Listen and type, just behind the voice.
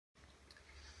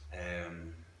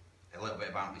A little bit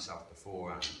about myself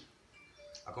before.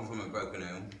 I come from a broken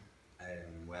home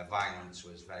where violence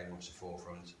was very much the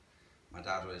forefront. My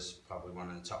dad was probably one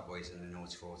of the top boys in the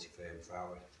naughty 40 firm for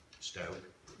our Stoke.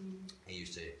 He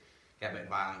used to get a bit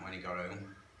violent when he got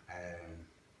home.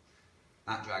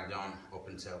 That dragged on up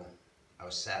until I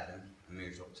was 7 and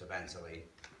moved up to Bentley.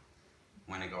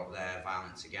 When I got there,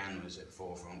 violence again was at the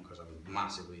forefront because I was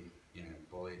massively,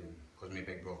 bullied, and because my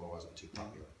big brother wasn't too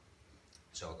popular.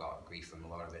 So I got grief from a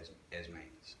lot of his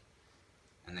mates,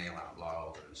 and they allowed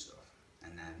law and stuff.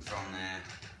 And then from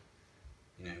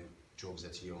there, drugs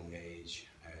at a young age,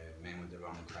 men with the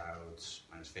wrong crowds.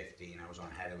 When I was 15, I was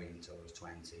on heroin until I was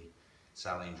 20,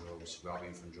 selling drugs,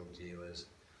 robbing from drug dealers,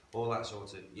 all that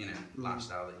sort of,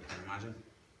 lifestyle that you can imagine.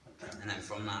 And then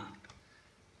from that,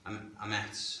 I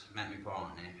met my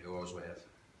partner who I was with,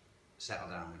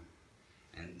 settled down,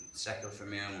 and settled for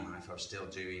my own life. I was still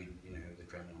doing, the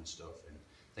criminal stuff and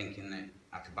thinking that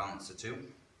I could balance the two.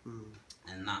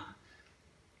 And that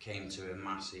came to a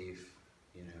massive,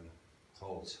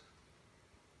 halt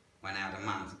when I had a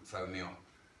man phone me up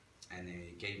and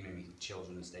he gave me my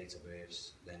children's date of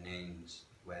birth, their names,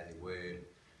 where they were,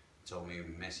 told me who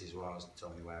my missus was,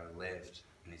 told me where I lived,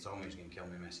 and he told me he was going to kill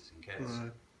my missus and kids.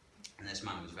 Right. And this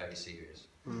man was very serious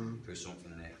for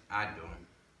something that I'd done,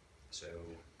 so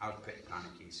I was pretty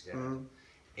panicky, scared.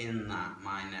 In that,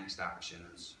 my next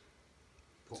actions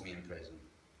put me in prison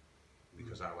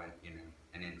because I went,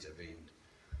 and intervened.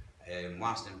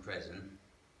 Whilst in prison,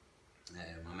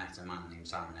 I met a man named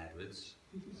Simon Edwards,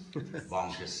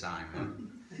 bonkers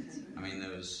Simon. I mean,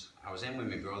 I was in with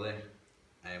my brother,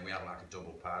 and we had like a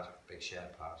double pad, big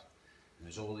shared pad. And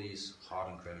there's all these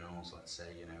hardened criminals, let's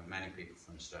say, many people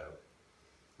from Stoke.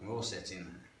 And we're all sitting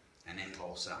there, and in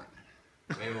walks Simon.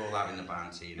 We're all having the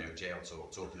banter, jail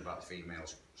talk, talking about the female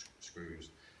screws,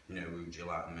 who do you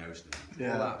like the most,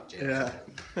 and all that jail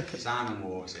talk. Simon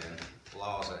walks in,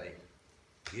 blasé,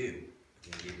 you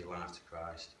can give your life to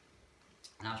Christ.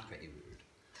 And that's pretty rude.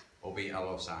 Albeit I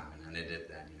love Simon, and I did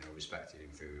then, respected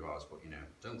him for who he was, but,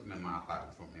 don't come in my pad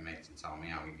in front of my mates and tell me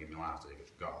how you give my life to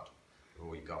God,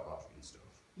 or you got off and stuff.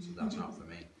 So that's not for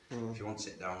me. If you want to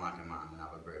sit down like a man and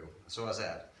have a brew, that's what I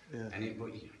said. And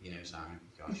but Simon,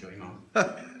 you can't shut him up.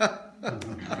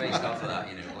 I praised God for that,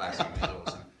 bless him, it was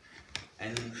awesome.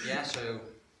 And yeah, so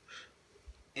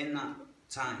in that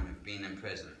time of being in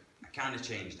prison, I kind of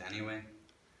changed anyway,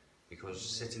 because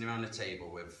sitting around the table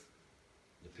with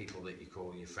the people that you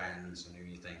call your friends and who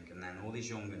you think, and then all these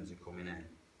young ones are coming in, and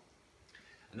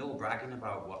they're all bragging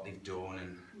about what they've done,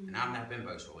 and I've never been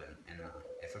boastful in that.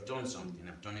 If I've done something,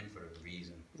 I've done it for a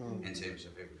reason, in terms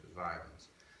of if it was violence.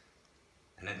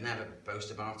 And I'd never boast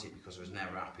about it because I was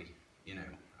never happy,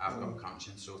 I've got a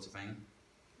conscience sort of thing.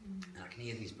 And I can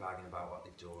hear these bragging about what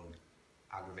they've done,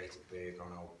 aggravated burg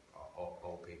on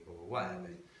old people or whatever.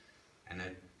 And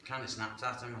I kind of snapped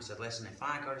at him. I said, listen, if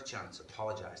I got a chance to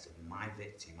apologise to my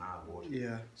victim, I would.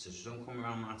 So just don't come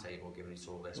around my table giving it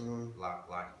all this, like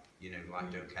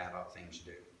don't care about things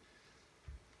you do.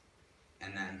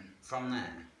 And then from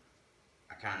there,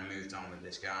 I kind of moved on with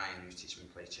this guy and he was teaching me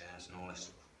to play chess and all this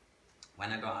stuff.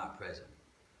 When I got out of prison,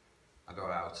 I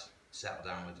got out, settled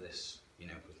down with this,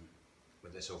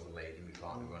 with this other lady, my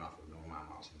partner, going off with no man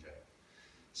whilst in jail.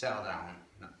 Settled down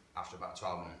after about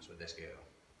 12 months with this girl.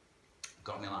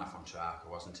 Got my life on track. I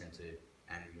wasn't into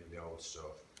any of the old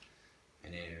stuff.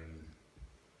 And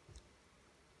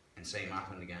same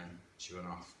happened again. She went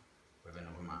off with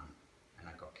another man, and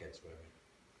I got kids with her.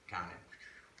 Kind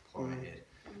of plummeted.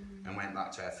 And went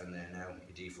back to her from there,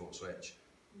 your default switch.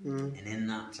 And in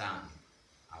that time,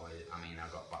 I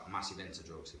got massive into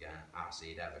drugs again,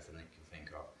 acid, everything that you can think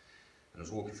of. And I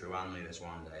was walking through Hanley this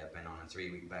one day. I'd been on a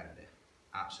 3-week bender.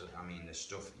 Absolutely, the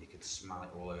stuff, you could smell it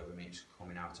all over me, it's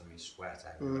coming out of me, sweat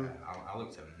everywhere. I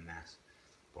looked a mess,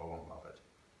 but I wasn't bothered,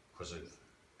 because of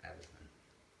everything.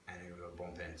 And who I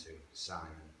bump into?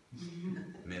 Simon,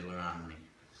 middle of Hanley.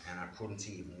 And I couldn't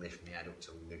even lift my head up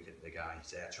to look at the guy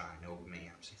there trying to hug me.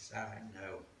 I was like,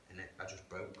 no. And I just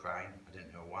broke crying. I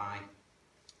didn't know why,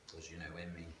 because, in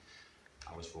me,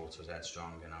 I was thought I was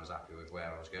headstrong and I was happy with where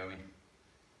I was going.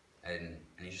 And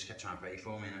he just kept trying to pray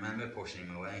for me. And I remember pushing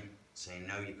him away, saying,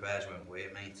 no, your prayers won't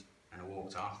work, mate. And I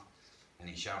walked off, and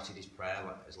he shouted his prayer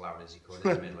as loud as he could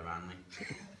in the middle of Hanley.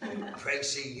 Pray to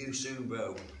see you soon,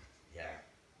 bro.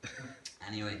 Yeah.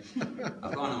 Anyway,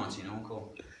 I've gone on to an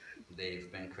uncle.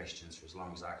 They've been Christians for as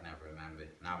long as I can ever remember,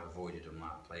 and I've avoided them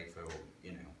like plague for,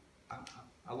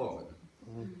 I love them.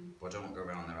 But I don't go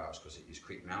around their house because it used to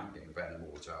creep me out, getting bread and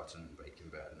water out and breaking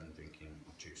bread and drinking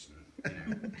juice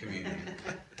and, communion.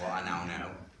 What I now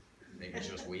know, it was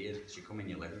just weird. So you come in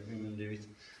your living room and do it.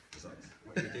 It's like,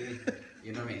 what are you doing?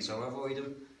 You know what I mean? So I avoid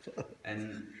them.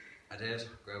 And I did,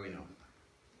 growing up.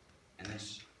 And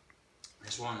this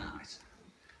one night,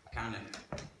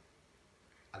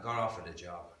 I got offered a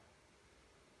job.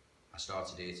 I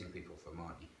started dating people for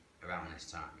money around this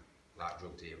time, like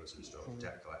drug dealers and stuff,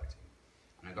 debt collecting.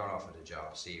 And I got offered a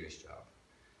job, serious job,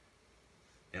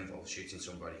 involved shooting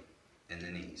somebody in the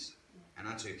knees. And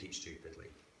I took it stupidly.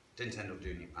 Didn't end up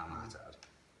doing it, I might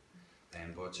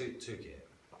add. But I took it.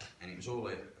 And it was all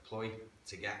a ploy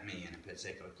to get me in a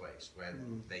particular place where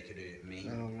they could hurt me.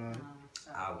 Oh, right.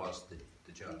 I was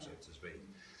the job, so to speak.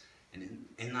 And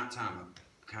in that time,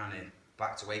 I kind of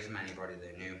backed away from anybody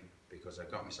they knew, because I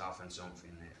got myself in something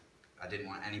that I didn't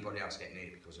want anybody else getting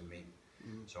hurt because of me.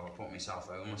 So I put myself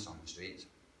homeless on the street,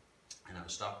 and I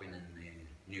was stopping in the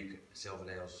New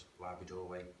Silverdale's library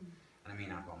doorway. And I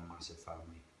mean, I've got a massive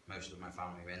family. Most of my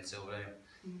family were in Silverdale,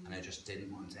 and I just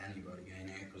didn't want anybody getting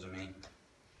hurt because of me.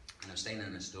 And I was staying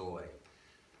in this doorway,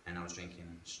 and I was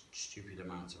drinking stupid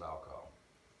amounts of alcohol.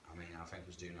 I mean, I think I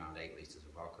was doing around 8 litres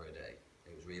of alcohol a day.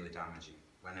 It was really damaging.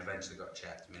 When I eventually got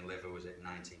checked, my liver was at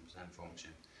 19%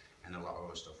 function, and a lot of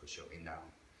other stuff was shutting down.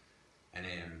 And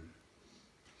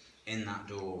in that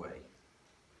doorway,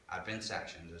 I'd been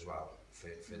sectioned as well for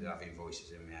having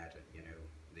voices in my head. You know,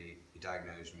 they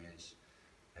diagnosed me as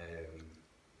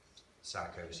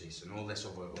psychosis and all this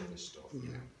other stuff, you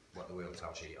know, what the world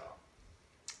tells you are.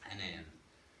 And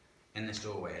in this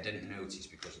doorway, I didn't notice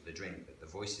because of the drink, but the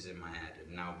voices in my head had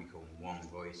now become one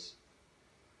voice.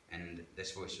 And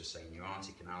this voice was saying, your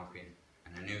auntie can help you.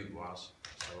 And I knew it was.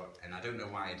 So, and I don't know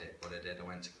why I did, but I did. I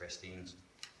went to Christine's,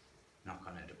 knock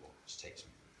on her door, she takes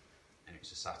me. And it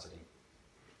was a Saturday.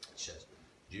 She says,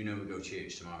 do you know we go to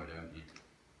church tomorrow, don't you?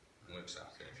 And looks at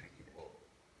her thinking, whoa,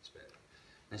 it's a bit.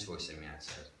 And this voice in my head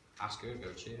said, ask her to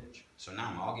go to church. So now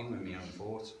I'm arguing with my own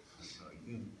thoughts.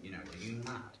 You know, are you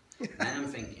mad? And then I'm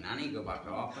thinking, I need to go back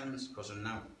to Orphans, because I'm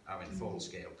now having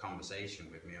full-scale conversation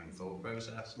with my own thought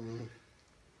process.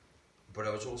 But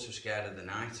I was also scared of the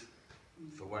night,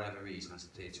 for whatever reason, as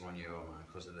a 31-year-old man,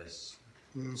 because of this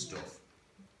stuff,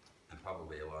 and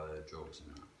probably a lot of drugs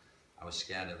and that. I was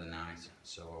scared of the night,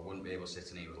 so I wouldn't be able to sit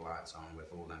in here with the lights on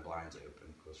with all them blinds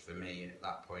open, because for me, at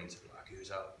that point, like, who's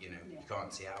out, you know, you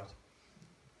can't see out.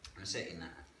 I'm sitting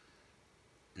there,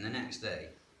 and the next day,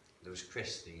 there was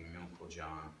Christine, my Uncle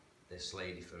John, this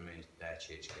lady from their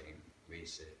church came,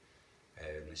 Reese,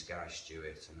 this guy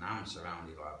Stuart, and now I'm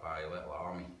surrounded like by a little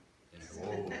army, you know,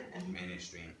 all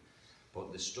ministering.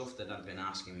 But the stuff that I'd been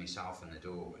asking myself in the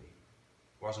doorway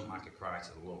wasn't like a cry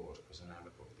to the Lord, because I never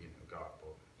put, you know, God,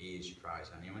 but He hears your cries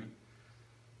anyway.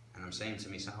 And I'm saying to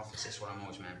myself, is this what I'm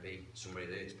always meant to be? Somebody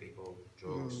that hurts people,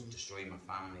 drugs, destroying my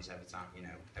families every time, you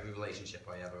know, every relationship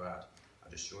I ever had, I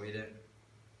destroyed it.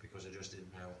 Because I just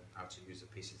didn't know how to use the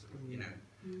pieces of, you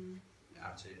know,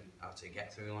 how to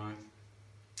get through life.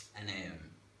 And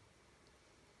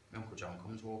my Uncle John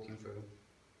comes walking through.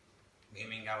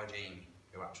 Green AOG Jamie,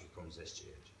 who actually comes to this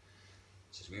church,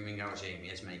 says, Green AOG Jamie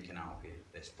is making help you.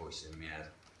 This voice in my head,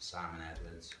 Simon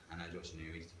Edwards, and I just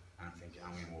knew it. And I'm thinking,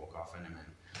 I'm going to walk off in a minute.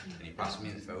 And he passed me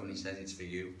the phone, he says, it's for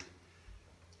you.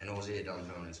 And all he heard on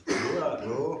the phone is,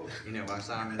 oh, you know, like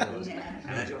Simon does. And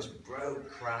I just broke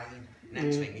crying.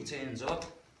 Next thing, he turns up,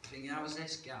 thinking, how was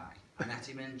this guy? I met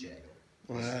him in jail.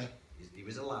 He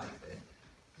was alive there.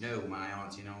 No, my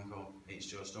auntie and uncle, it's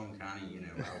just uncanny, you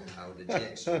know, how the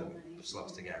jigsaw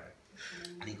slots together.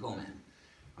 And he come in.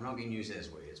 I'm not going to use his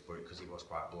words, but because he was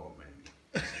quite blunt with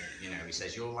me. You know, he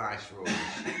says, your life's rubbish.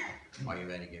 Are you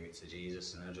ready to give it to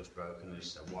Jesus? And I just broke and I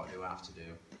just said, what do I have to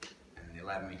do? And he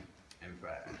led me in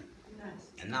prayer.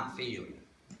 And that feeling,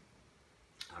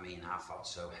 I mean, I felt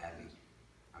so heavy.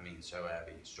 I mean, so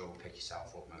heavy, you struggle to pick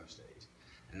yourself up most days.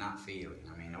 And that feeling,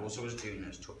 I mean, all I was doing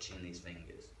was touching these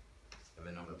fingers of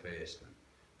another person,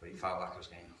 but it felt like I was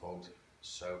getting hugged.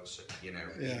 So you know,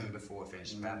 even before I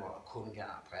finished the prayer, I couldn't get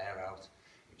that prayer out.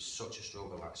 It was such a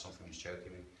struggle, like something was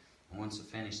choking me. And once I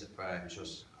finished the prayer, it was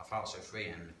just, I felt so free,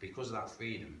 and because of that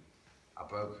freedom, I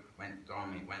went down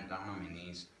on my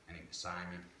knees, and it was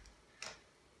Simon.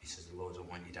 He says, the Lord will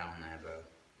want you down there, bro.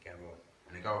 Get up.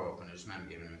 And I go up, and I just remember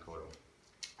giving him a cuddle.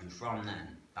 And from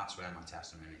then, that's where my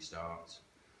testimony starts.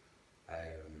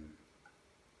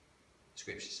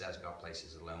 Scripture says God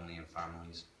places the lonely in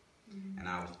families. And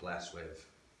I was blessed with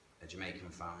a Jamaican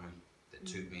family that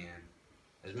took me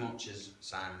in. As much as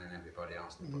Simon and everybody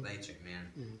else, but they took me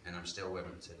in. And I'm still with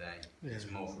them today. It's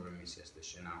more for my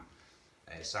sisters, you know.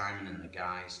 Simon and the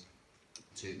guys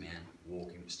took me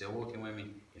in, still walking with me,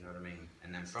 you know what I mean?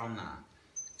 And then from that,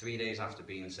 3 days after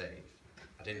being saved,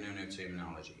 I didn't know no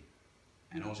terminology.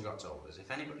 And all I got told is, if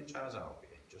anybody tries to help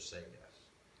you, just say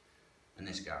yes. And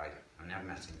this guy, I never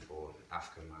met him before,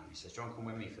 African man, he says, "Do you want to come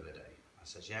with me for the day?" I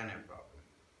says, "Yeah, no problem."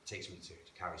 Takes me to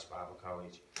Carrick's Bible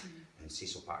College, and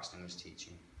Cecil Paxton was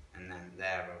teaching. And then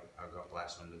there I got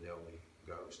blessed under the Holy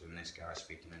Ghost, and this guy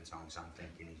speaking in tongues, I'm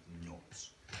thinking he's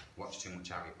nuts. Watched too much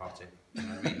Harry Potter. You know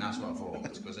what I mean? That's what I thought.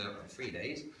 It's because 3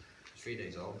 days. I was 3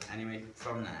 days old. Anyway,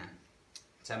 from there,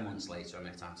 10 months later, I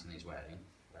met Anthony's wedding,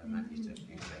 where I met you,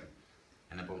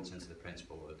 and I bumped into the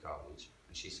principal of the college,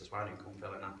 and she says, "Why don't you come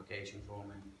fill an application for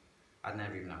me?" I'd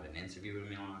never even had an interview in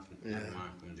my life, never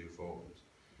mind come do forwards.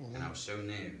 And I was so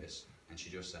nervous, and she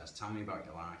just says, "Tell me about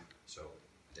your life." So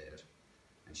I did,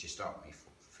 and she stopped me for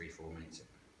 3-4 minutes.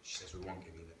 She says, "We won't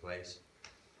give you the place,"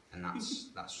 and that's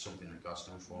something that God's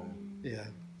done for me.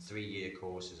 3-year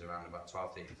course is around about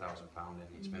 £12,000-13,000,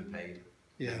 and it's been paid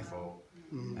in full.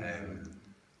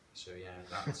 So yeah,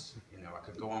 that's, you know, I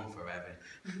could go on forever,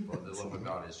 but the love of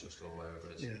God is just all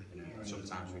over us. You know,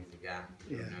 sometimes we forget,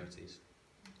 we don't notice.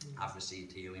 I've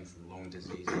received healing from lung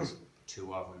diseases,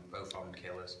 2 of them, both of them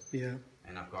killers.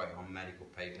 And I've got it on medical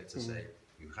paper to say,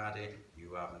 you had it,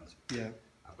 you haven't.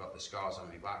 I've got the scars on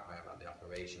my back where I've had the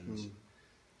operations.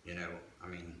 You know, I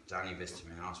mean, Danny visited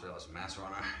me in hospital, it's a mess,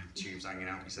 right? Tubes hanging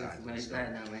out my side.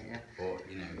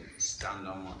 But, you know, stand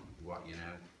on what you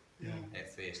know.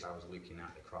 At first I was looking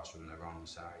at the cross from the wrong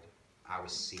side. I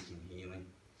was seeking healing.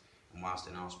 And whilst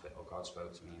in hospital, God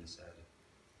spoke to me and said,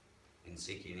 in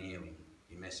seeking healing,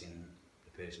 you're missing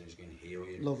the person who's going to heal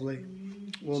you. Lovely.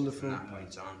 Wonderful. So from that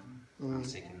point on, I'm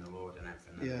seeking the Lord and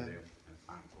everything that I do, and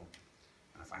thankful.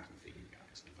 And I thank Him for you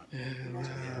guys.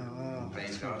 Wow.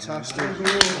 Praise God.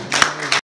 Fantastic.